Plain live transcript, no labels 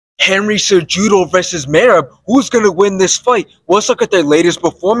Henry Cejudo versus Merab. Who's going to win this fight? Let's look at their latest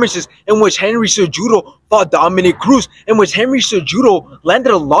performances, in which Henry Cejudo fought Dominic Cruz, in which Henry Cejudo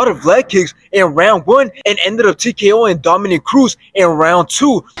landed a lot of leg kicks in round 1 and ended up TKOing Dominic Cruz in round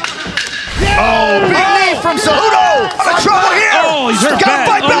 2. Big knee from Cejudo! I'm in trouble here! Oh, he's hurt Gotta bad.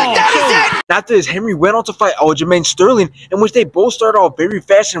 fight back, that is it! After this, Henry went on to fight Aljamain Sterling, in which they both started off very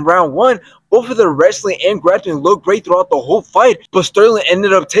fast in round 1. Both of their wrestling and grappling looked great throughout the whole fight, but Sterling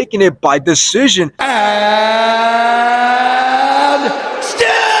ended up taking it by decision. And still!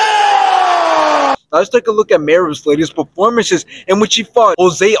 Let's take a look at Merab's latest performances, in which he fought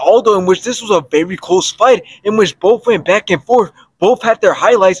Jose Aldo, in which this was a very close fight, in which both went back and forth. Both had their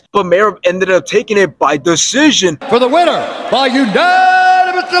highlights, but Merab ended up taking it by decision. For the winner, by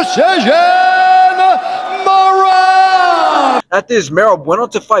unanimous decision, Merab! After this, Merab went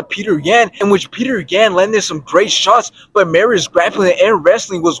on to fight Peter Yan, in which Peter Yan landed some great shots, but Merab's grappling and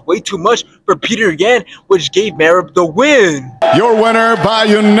wrestling was way too much for Peter Yan, which gave Merab the win. Your winner by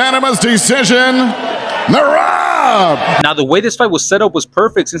unanimous decision, Merab! Now, the way this fight was set up was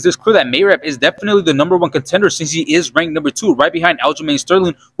perfect, since it's clear that Merab is definitely the #1 contender, since he is ranked #2, right behind Aljamain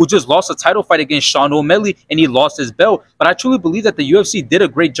Sterling, who just lost a title fight against Sean O'Malley, and he lost his belt. But I truly believe that the UFC did a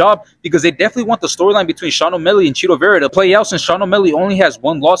great job, because they definitely want the storyline between Sean O'Malley and Chito Vera to play out, since Sean O'Malley only has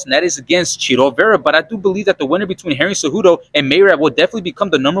one loss, and that is against Chito Vera. But I do believe that the winner between Henry Cejudo and Merab will definitely become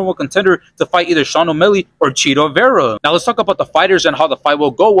the #1 contender to fight either Sean O'Malley or Chito Vera. Now, let's talk about the fighters and how the fight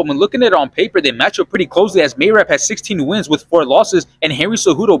will go. When looking at it on paper, they match up pretty closely, as Merab has 16 wins with 4 losses, and Henry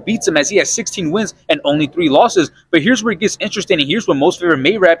Cejudo beats him as he has 16 wins and only 3 losses. But here's where it gets interesting, and here's what most favor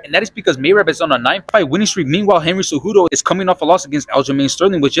Merab, and that is because Merab is on a 9-fight winning streak. Meanwhile, Henry Cejudo is coming off a loss against Aljamain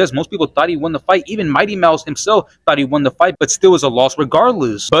Sterling, which, yes, most people thought he won the fight. Even Mighty Mouse himself thought he won the fight, but still is a loss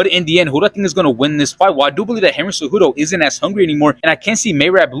regardless. But in the end, who do I think is going to win this fight? Well, I do believe that Henry Cejudo isn't as hungry anymore, and I can't see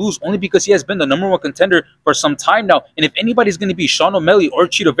Merab lose, only because he has been the #1 contender for some time now. And if anybody's going to be Sean O'Malley or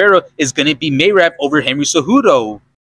Chito Vera, it's going to be Merab over Henry Cejudo.